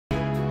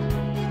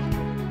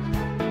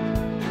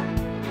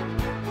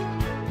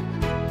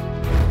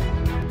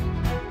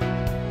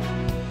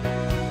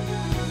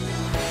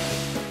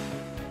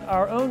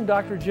our own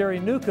Dr.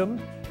 Jerry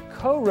Newcombe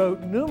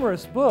co-wrote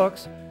numerous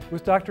books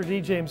with Dr. D.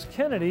 James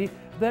Kennedy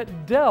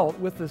that dealt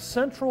with the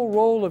central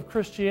role of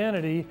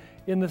Christianity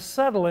in the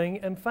settling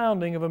and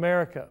founding of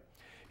America.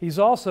 He's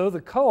also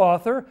the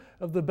co-author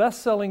of the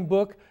best-selling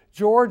book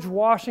George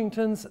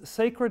Washington's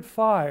Sacred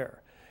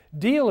Fire,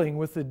 dealing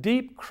with the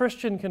deep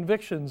Christian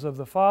convictions of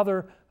the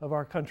father of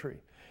our country.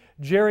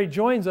 Jerry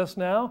joins us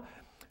now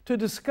to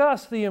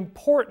discuss the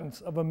importance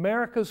of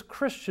America's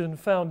Christian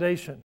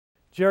foundation.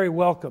 Jerry,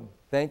 welcome.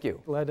 Thank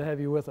you. Glad to have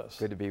you with us.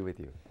 Good to be with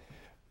you.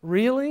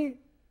 Really?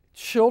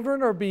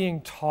 Children are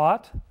being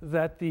taught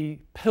that the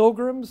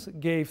Pilgrims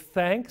gave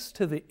thanks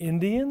to the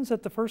Indians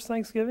at the first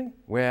Thanksgiving?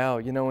 Well,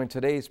 you know, in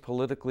today's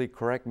politically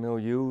correct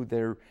milieu,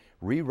 they're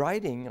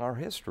rewriting our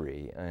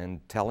history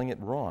and telling it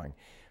wrong.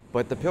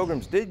 But the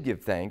Pilgrims did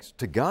give thanks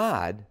to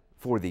God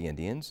for the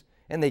Indians,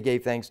 and they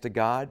gave thanks to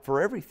God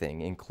for everything,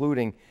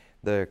 including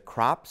the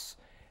crops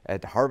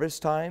at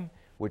harvest time,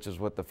 which is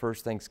what the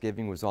first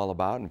Thanksgiving was all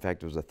about. In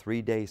fact, it was a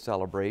 3-day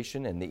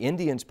celebration, and the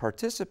Indians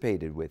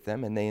participated with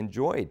them, and they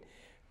enjoyed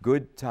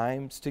good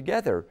times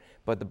together.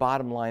 But the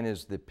bottom line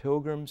is the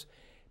Pilgrims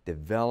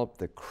developed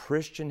the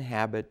Christian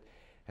habit,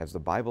 as the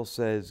Bible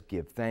says,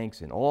 give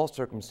thanks in all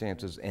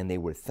circumstances, and they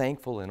were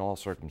thankful in all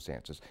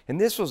circumstances.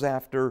 And this was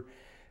after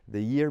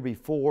the year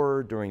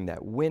before, during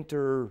that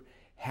winter,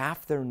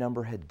 half their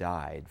number had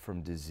died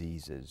from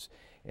diseases.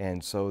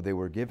 And so they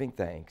were giving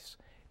thanks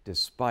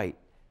despite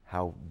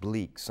how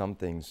bleak some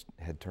things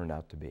had turned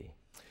out to be.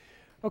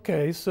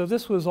 Okay, so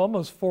this was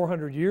almost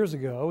 400 years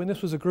ago, and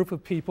this was a group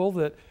of people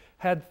that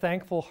had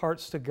thankful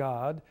hearts to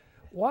God.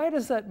 Why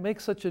does that make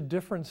such a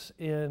difference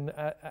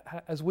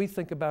as we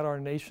think about our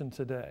nation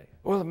today?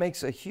 Well, it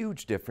makes a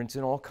huge difference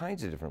in all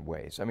kinds of different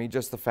ways. I mean,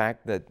 just the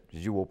fact that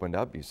as you opened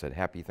up, you said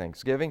Happy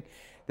Thanksgiving.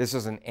 This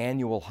is an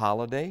annual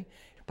holiday.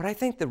 But I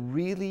think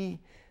the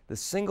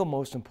single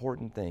most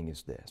important thing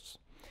is this.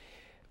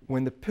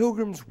 When the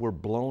Pilgrims were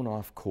blown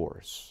off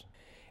course,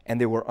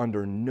 and they were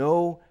under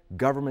no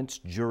government's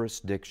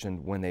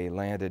jurisdiction when they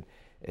landed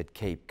at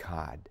Cape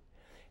Cod,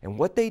 and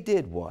what they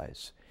did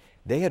was,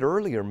 they had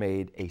earlier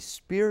made a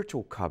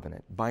spiritual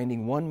covenant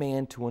binding one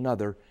man to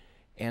another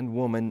and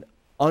woman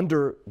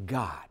under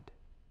God,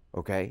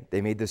 okay?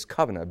 They made this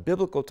covenant, a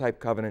biblical type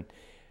covenant,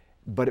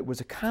 but it was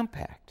a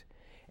compact.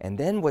 And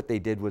then what they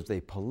did was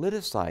they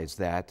politicized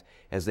that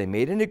as they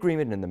made an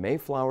agreement in the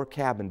Mayflower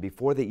cabin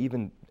before they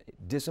even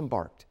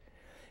disembarked.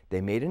 They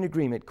made an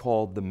agreement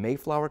called the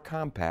Mayflower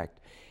Compact,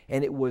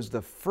 and it was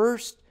the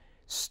first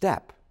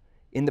step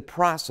in the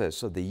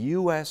process of the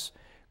U.S.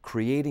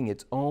 creating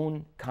its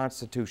own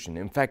constitution.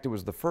 In fact, it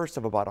was the first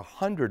of about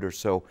 100 or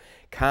so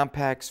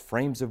compacts,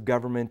 frames of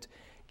government,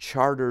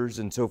 charters,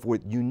 and so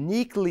forth,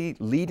 uniquely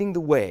leading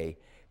the way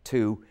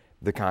to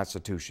the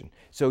Constitution.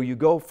 So you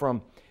go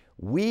from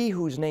we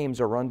whose names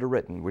are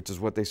underwritten, which is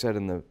what they said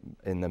in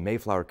the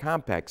Mayflower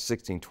Compact,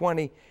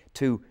 1620,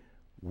 to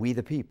we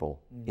the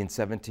people in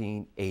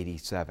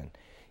 1787.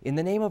 In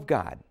the name of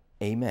God,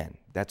 amen.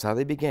 That's how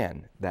they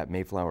began that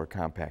Mayflower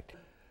Compact.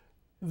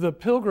 The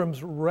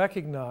Pilgrims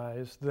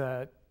recognized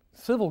that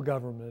civil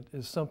government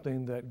is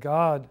something that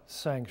God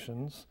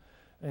sanctions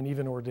and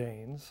even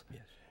ordains.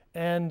 Yes.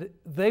 And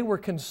they were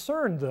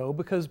concerned, though,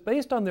 because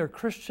based on their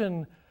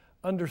Christian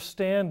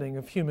understanding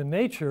of human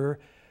nature,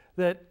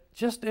 that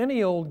just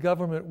any old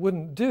government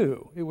wouldn't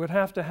do. It would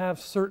have to have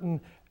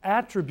certain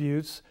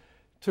attributes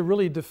to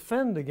really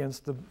defend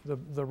against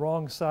the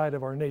wrong side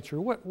of our nature.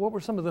 What were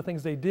some of the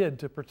things they did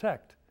to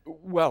protect?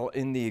 Well,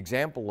 in the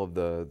example of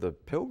the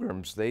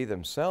Pilgrims, they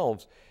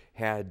themselves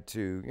had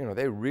to,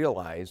 they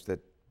realized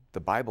that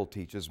the Bible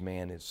teaches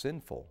man is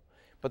sinful.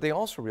 But they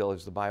also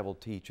realized the Bible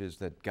teaches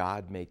that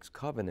God makes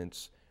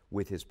covenants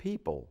with his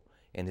people,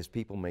 and his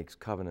people makes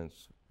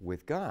covenants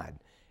with God.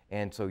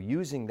 And so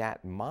using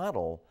that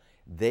model,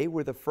 they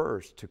were the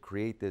first to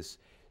create this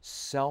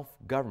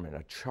self-government,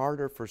 a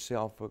charter for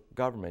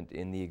self-government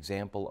in the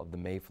example of the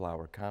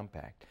Mayflower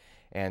Compact.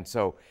 And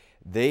so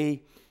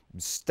they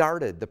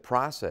started the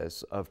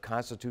process of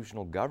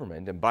constitutional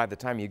government, and by the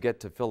time you get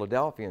to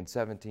Philadelphia in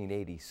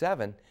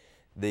 1787,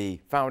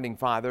 the Founding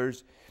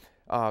Fathers,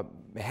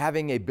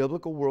 having a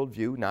biblical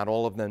worldview, not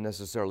all of them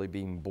necessarily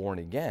being born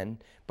again,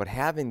 but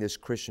having this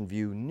Christian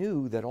view,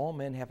 knew that all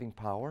men having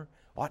power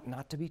ought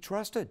not to be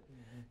trusted,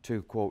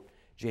 to quote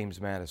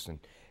James Madison.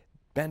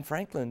 Ben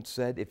Franklin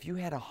said, if you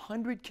had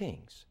 100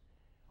 kings,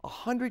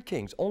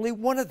 only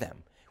one of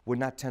them would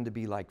not tend to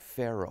be like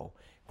Pharaoh,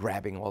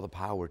 grabbing all the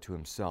power to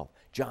himself.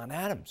 John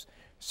Adams,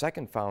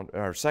 second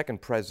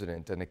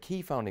president and a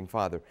key founding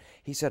father,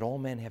 he said all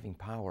men having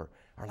power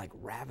are like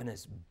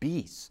ravenous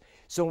beasts.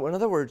 So in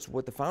other words,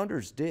 what the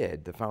founders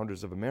did, the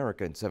founders of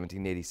America in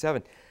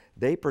 1787,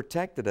 they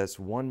protected us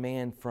one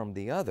man from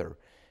the other.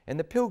 And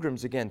the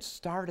Pilgrims, again,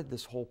 started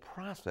this whole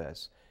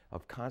process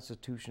of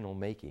constitutional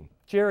making.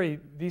 Jerry,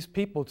 these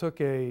people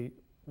took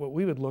what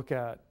we would look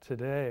at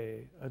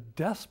today, a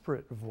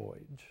desperate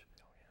voyage,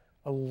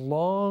 a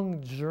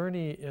long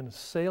journey in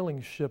sailing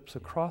ships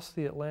across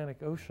the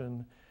Atlantic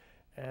Ocean,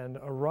 and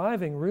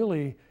arriving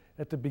really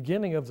at the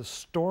beginning of the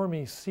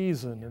stormy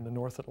season in the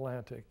North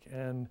Atlantic.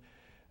 And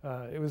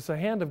it was the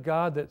hand of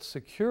God that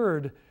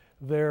secured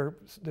their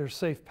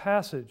safe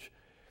passage.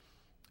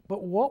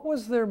 But what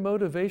was their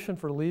motivation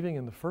for leaving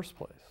in the first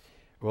place?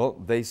 Well,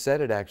 they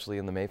said it actually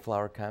in the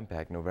Mayflower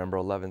Compact, November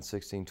 11,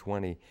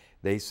 1620.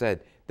 They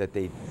said that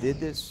they did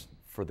this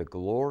for the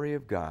glory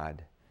of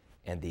God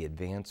and the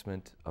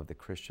advancement of the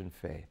Christian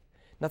faith.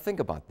 Now think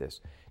about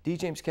this. D.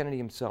 James Kennedy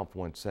himself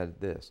once said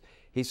this.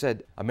 He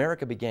said,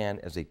 America began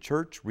as a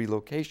church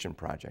relocation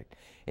project.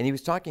 And he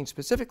was talking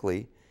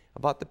specifically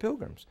about the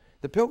Pilgrims.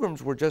 The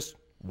Pilgrims were just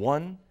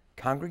one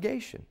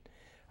congregation,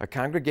 a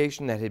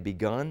congregation that had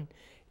begun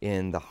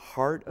in the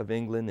heart of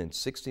England in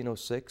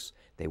 1606.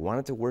 They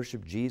wanted to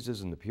worship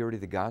Jesus in the purity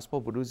of the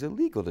gospel, but it was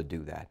illegal to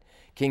do that.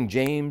 King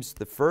James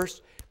I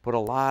put a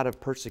lot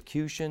of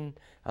persecution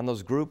on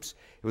those groups.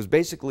 It was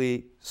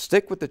basically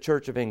stick with the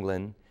Church of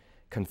England,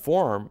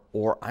 conform,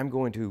 or I'm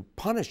going to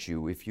punish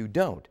you if you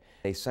don't.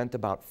 They sent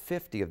about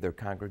 50 of their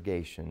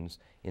congregations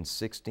in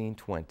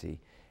 1620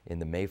 in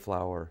the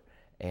Mayflower,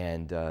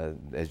 and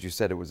as you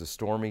said, it was a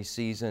stormy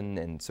season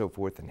and so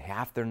forth, and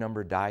half their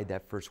number died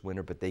that first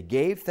winter, but they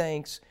gave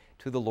thanks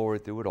to the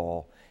Lord through it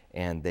all,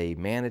 and they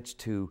managed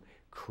to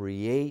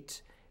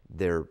create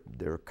their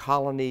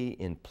colony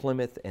in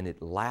Plymouth, and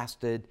it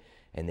lasted.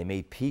 And they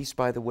made peace,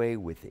 by the way,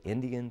 with the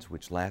Indians,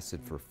 which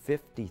lasted for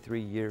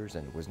 53 years,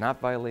 and it was not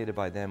violated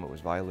by them. It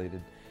was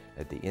violated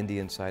at the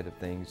Indian side of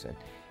things.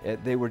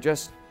 And they were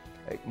just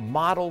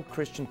model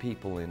Christian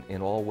people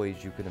in all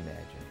ways you can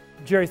imagine.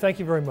 Jerry, thank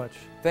you very much.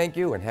 Thank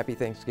you, and happy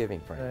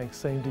Thanksgiving, Frank. Thanks,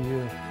 same to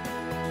you.